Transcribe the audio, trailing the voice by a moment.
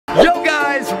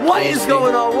What is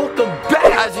going on? Welcome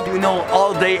back. As you do know,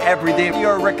 all day, every day, we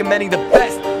are recommending the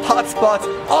best hot spots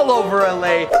all over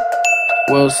LA.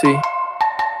 We'll see.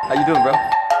 How you doing, bro?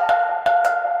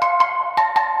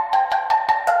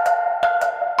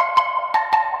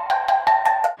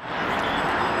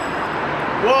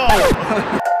 Whoa!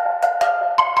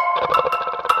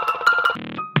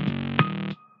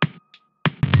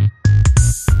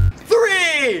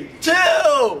 3, 2,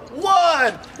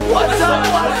 1. What's up,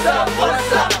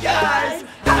 guys?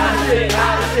 How's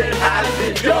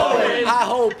it going? I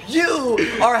hope you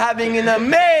are having an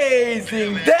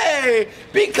amazing day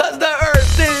because the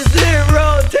Earth is in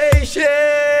rotation.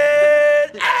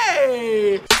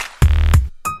 Hey!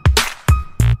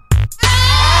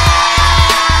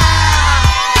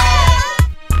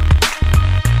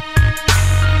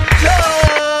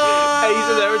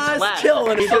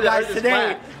 Killing it, so guys.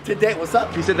 Today, what's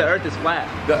up? He said the Earth is flat.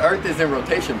 The Earth is in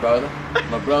rotation, brother.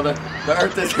 My brother. The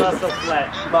Earth is not so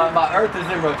flat. My Earth is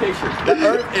in rotation. The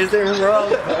Earth is in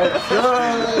rotation.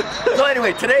 So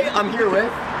anyway, today I'm here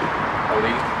with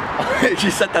Ali. She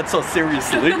said that so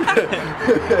seriously.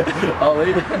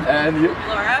 Ali, and you?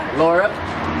 Laura.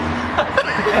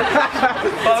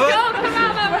 Let's go, come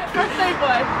on, my birthday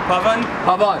boy. Pavan.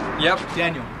 Yep.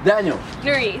 Daniel.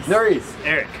 Nerys.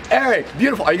 Eric.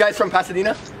 Beautiful. Are you guys from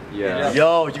Pasadena? Yeah.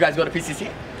 Yo, did you guys go to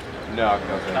PCC? No,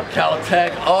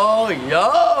 Caltech. Oh,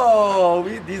 yo,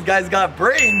 these guys got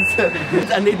brains.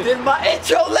 And they did my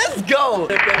intro. Let's go.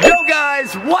 Yo,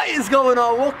 guys, what is going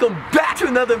on? Welcome back to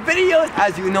another video.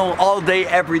 As you know, all day,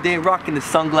 every day, rocking the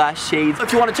sunglass shades.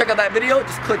 If you want to check out that video,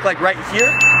 just click like right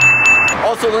here.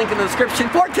 Also, link in the description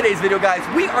for today's video, guys.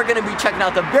 We are going to be checking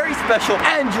out the very special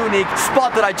and unique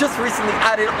spot that I just recently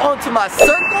added onto my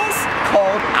Sircles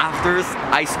called After's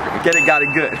Ice Cream. Get it, got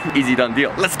it good. Easy done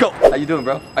deal. Let's go. How you doing,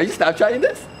 bro? Are you Snapchatting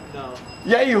this? No.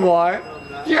 Yeah, you are.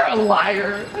 No, you're a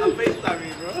liar. I'm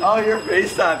FaceTiming, bro. Oh, you're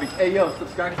FaceTiming. Hey, yo,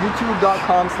 subscribe.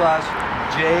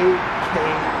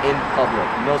 YouTube.com/JKinPublic.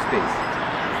 No space.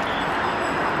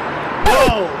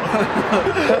 Whoa!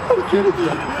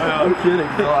 I'm kidding.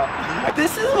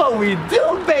 This is what we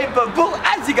do, baby. Boo.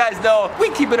 As you guys know, we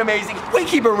keep it amazing, we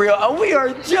keep it real, and we are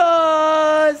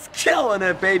just killing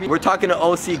it, baby. We're talking to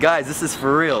OC guys. This is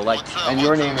for real. Like, and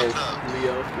your name is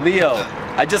Leo.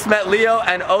 I just met Leo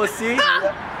and OC.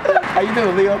 How you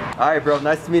doing, Leo? All right, bro.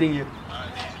 Nice meeting you.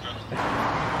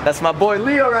 That's my boy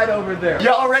Leo right over there.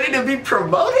 Y'all ready to be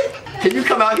promoted? Can you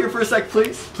come out here for a sec,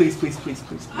 please? Please. Is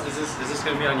this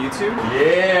gonna be on YouTube?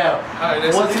 Yeah. Hi,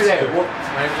 nice What's your name? My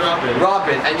name's Robin.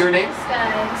 Robin. And your name?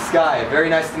 Sky. Very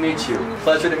nice to meet you.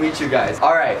 Pleasure to meet you guys.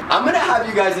 All right. I'm gonna have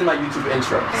you guys in my YouTube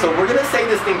intro. So we're gonna say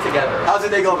this thing together. How's your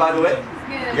day going, by the way?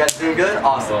 Good. You guys doing good?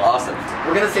 Awesome.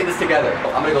 We're gonna say this together.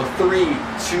 I'm gonna go 3,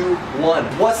 2, 1.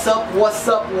 What's up,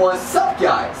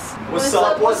 guys? What's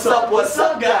up,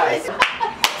 guys?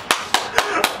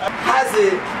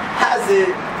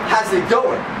 How's it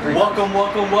going? Welcome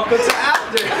to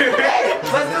After. Hey,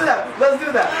 let's do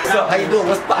that. So, how you doing?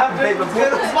 What's poppin', baby?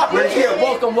 We're here.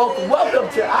 Welcome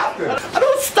to After. I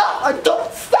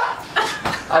don't stop.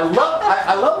 I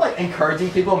love like encouraging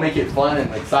people, make it fun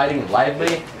and exciting and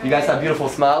lively. You guys have beautiful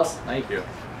smiles. Thank you.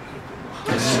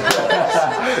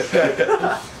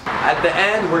 At the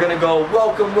end, we're gonna go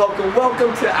welcome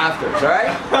to Afters,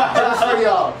 alright?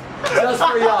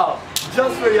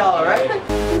 Just for y'all, alright?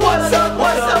 What's up,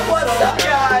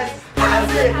 guys?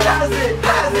 How's it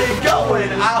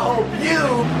going? I hope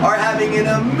you are having an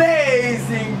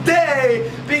amazing day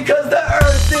because the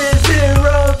Earth is in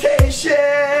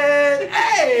rotation.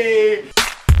 Hey!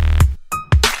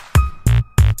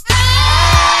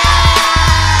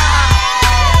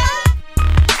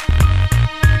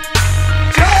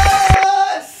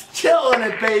 Just killing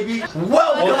it, baby.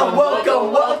 Welcome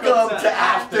to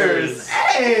Afters.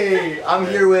 Hey, I'm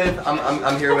here with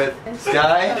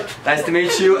Sky. Nice to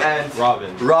meet you, and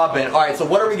Robin. All right, so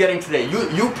what are we getting today?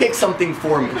 You pick something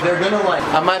for me. They're gonna like.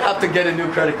 I might have to get a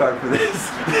new credit card for this.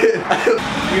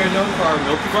 We are known for our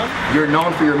Milky Bun. You're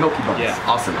known for your Milky Buns. Yeah.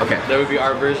 Awesome. Okay. That would be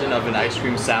our version of an ice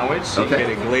cream sandwich. So Okay. you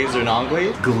get a glazed or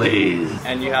non-glazed. Glazed.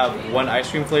 And you have one ice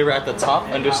cream flavor at the top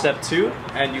under step 2,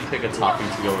 and you pick a topping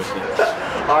to go with it.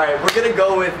 All right, we're gonna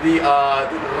go with the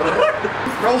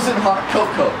frozen hot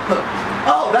cocoa.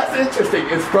 Oh, that's interesting.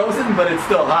 It's frozen, but it's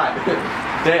still hot.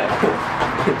 Damn.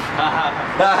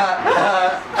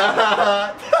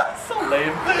 So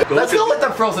lame. Let's go with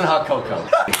the frozen hot cocoa.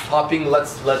 Topping.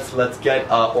 Let's get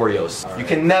Oreos. Right. You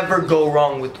can never go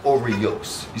wrong with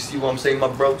Oreos. You see what I'm saying, my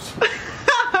bros?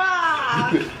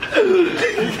 You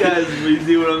guys, you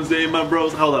see what I'm saying, my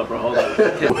bros? Hold up, bro. Hold up.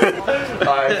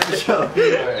 Alright, for sure.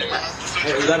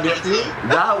 Would that be up to you?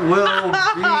 That will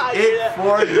be it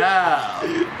for now.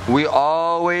 We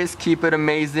always keep it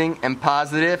amazing and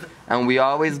positive, and we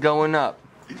always going up.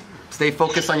 Stay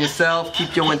focused on yourself,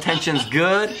 keep your intentions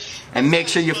good, and make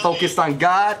sure you're focused on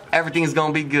God. Everything is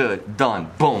gonna be good. Done.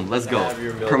 Boom. Let's go.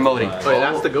 Promoting. Wait,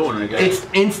 that's the good one, I guess. It's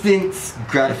instant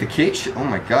gratification. Oh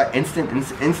my God. Instant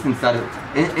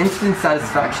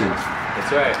satisfaction.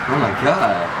 That's right. Oh my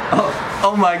God.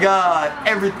 Oh my God.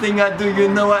 Everything I do, you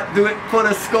know I do it for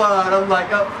the squad. I'm like,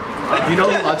 oh. Do you know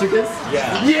who Logic is?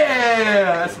 Yeah.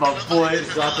 Yeah, that's my boy. He's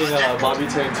dropping Bobby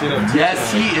Tarantino.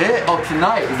 Yes, he is. Oh,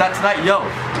 tonight. Is that tonight? Yo.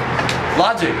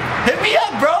 Logic. Hit me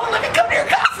up, bro. Let me come to your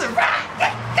concert,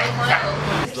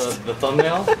 The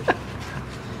thumbnail?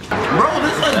 Bro,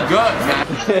 this is good,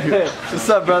 man. What's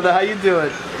up, brother? How you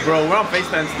doing? Bro, we're on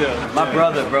FaceTime still. My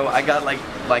brother, bro. I got like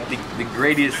the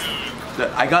greatest.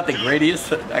 I got the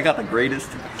greatest.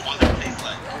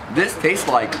 This tastes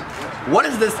like. What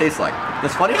does this taste like?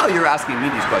 It's funny how you're asking me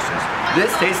these questions.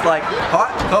 This tastes like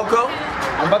hot cocoa.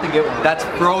 I'm about to get one. That's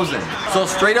frozen. So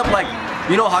straight up like,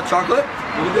 you know hot chocolate?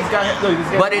 Look at this guy. Look, this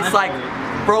guy. But it's like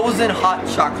frozen hot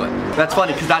chocolate. That's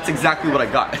funny because that's exactly what I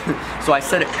got. So I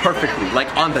said it perfectly,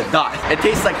 like on the dot. It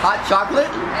tastes like hot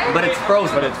chocolate, but it's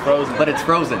frozen. But it's frozen. But it's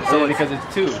frozen. So it's, because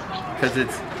it's 2. because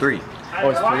it's 3. Oh,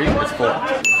 it's 3? It's 4.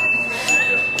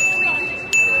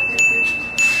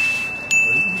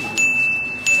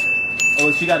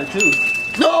 Oh, she got it 2.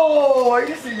 No! Are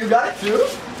you serious? You got it too?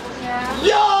 Yeah.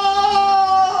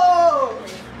 Yo!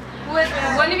 Would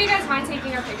one of you guys mind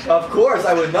taking our picture? Of course,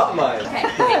 I would not mind. Okay,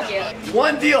 thank you.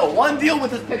 One deal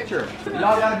with this picture.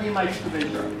 Y'all gotta be in my YouTube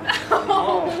intro.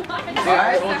 Oh my God.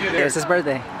 Alright? It's his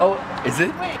birthday. Oh, is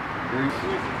it?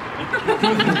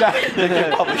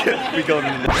 We go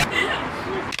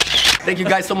Thank you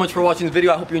guys so much for watching this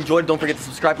video. I hope you enjoyed. Don't forget to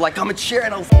subscribe, like, comment, share,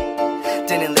 and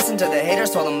Didn't listen to the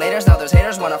haters, told them laters. Now those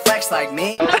haters wanna flex like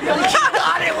me. He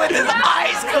got it with his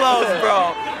eyes closed,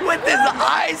 bro. With his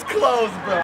eyes closed, bro.